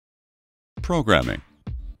Programming.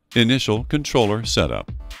 Initial controller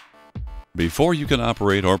setup. Before you can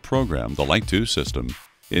operate or program the LEIT-2 system,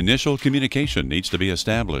 initial communication needs to be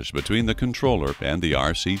established between the controller and the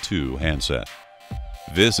RC2 handset.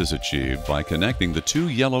 This is achieved by connecting the two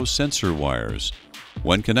yellow sensor wires.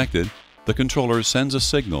 When connected, the controller sends a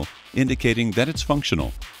signal indicating that it's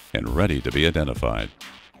functional and ready to be identified.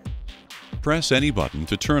 Press any button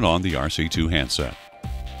to turn on the RC2 handset.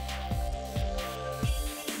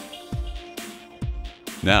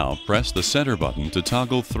 Now press the center button to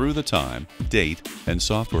toggle through the time, date, and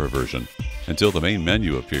software version until the main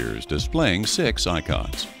menu appears, displaying 6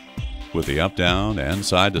 icons. With the up, down, and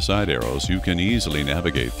side-to-side arrows, you can easily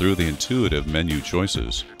navigate through the intuitive menu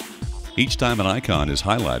choices. Each time an icon is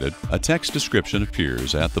highlighted, a text description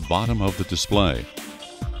appears at the bottom of the display.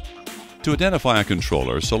 To identify a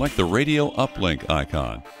controller, select the radio uplink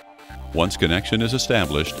icon. Once connection is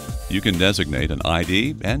established, you can designate an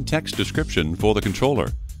ID and text description for the controller.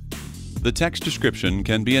 The text description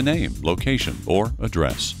can be a name, location, or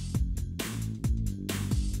address.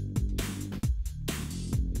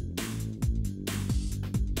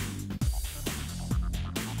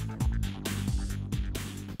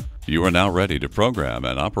 You are now ready to program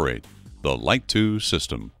and operate the LEIT-2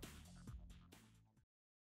 system.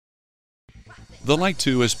 The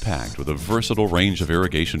LEIT-2 is packed with a versatile range of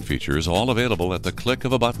irrigation features, all available at the click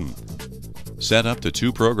of a button. Set up to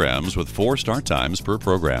 2 programs with 4 start times per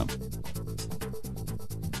program.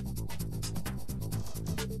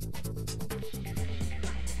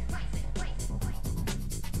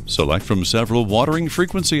 Select from several watering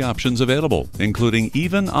frequency options available, including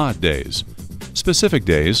even odd days, specific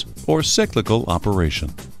days, or cyclical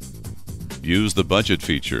operation. Use the budget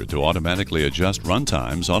feature to automatically adjust run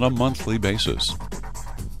times on a monthly basis.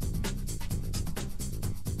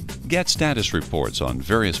 Get status reports on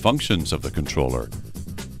various functions of the controller,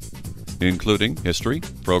 including history,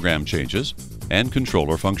 program changes, and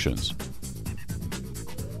controller functions.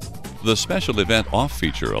 The Special Event Off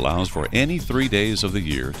feature allows for any 3 days of the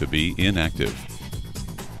year to be inactive.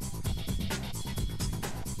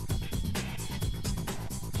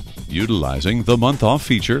 Utilizing the Month Off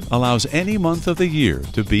feature allows any month of the year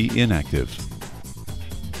to be inactive.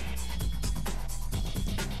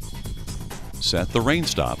 Set the rain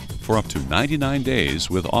stop for up to 99 days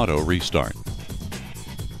with auto restart.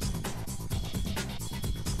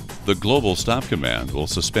 The Global Stop command will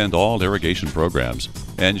suspend all irrigation programs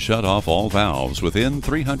and shut off all valves within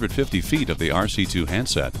 350 feet of the RC2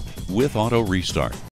 handset with auto restart.